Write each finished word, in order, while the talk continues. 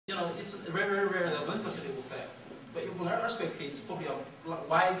it's very, very rare that one facility will fail. But when an earthquake hits, probably a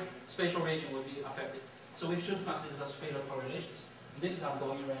wide spatial region will be affected. So we should consider those failure correlations. And this is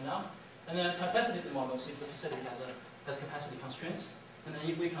ongoing right now. And then capacity models, if the facility has capacity constraints. And then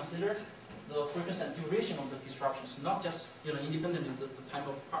if we consider the frequency and duration of the disruptions, not just independently the time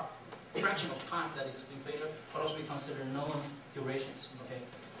of fraction of time that is in failure, but also we consider known durations. Okay.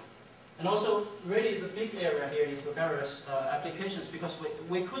 And also, really, the big area here is the various applications, because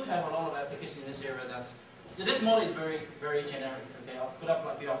we could have a lot of applications in this area that this model is very, very generic. Okay,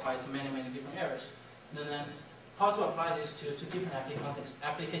 could be applied to many, many different areas. And then how to apply this to different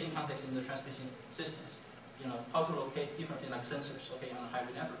application contexts in the transmission systems. How to locate different things like sensors. Okay, on a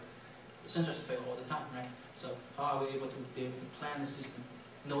hybrid network, the sensors fail all the time, right? So how are we able to plan the system,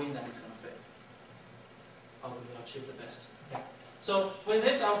 knowing that it's going to fail? How do we achieve the best? Okay. So with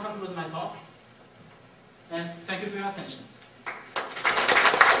this, I'll conclude my talk. And thank you for your attention.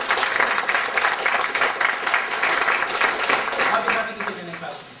 I'll be happy to take any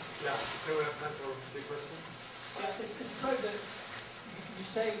questions. Yeah, do we have time for big questions? Yeah, it's true that you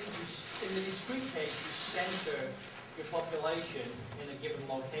say in the discrete case you center your population in a given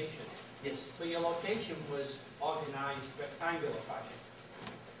location. Yes. But your location was organized rectangular fashion.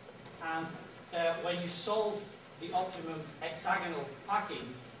 And when you solve the optimum hexagonal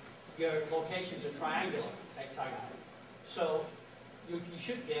packing, your locations are triangular hexagonal. So you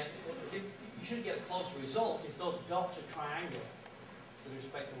should get a close result if those dots are triangular with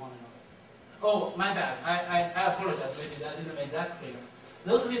respect to one another. Oh, my bad. I apologize. Maybe I didn't make that clear.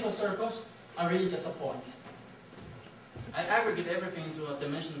 Those little circles are really just a point. I aggregate everything into a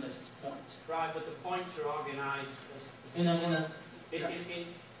dimensionless point. Right, but the points are organized as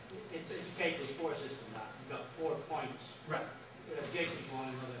it's a K+4 system now. You've got 4 points adjacent to one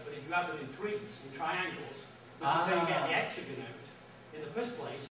another. But if you have them in trees, in triangles, which is how you get the hexagon out, in the first place,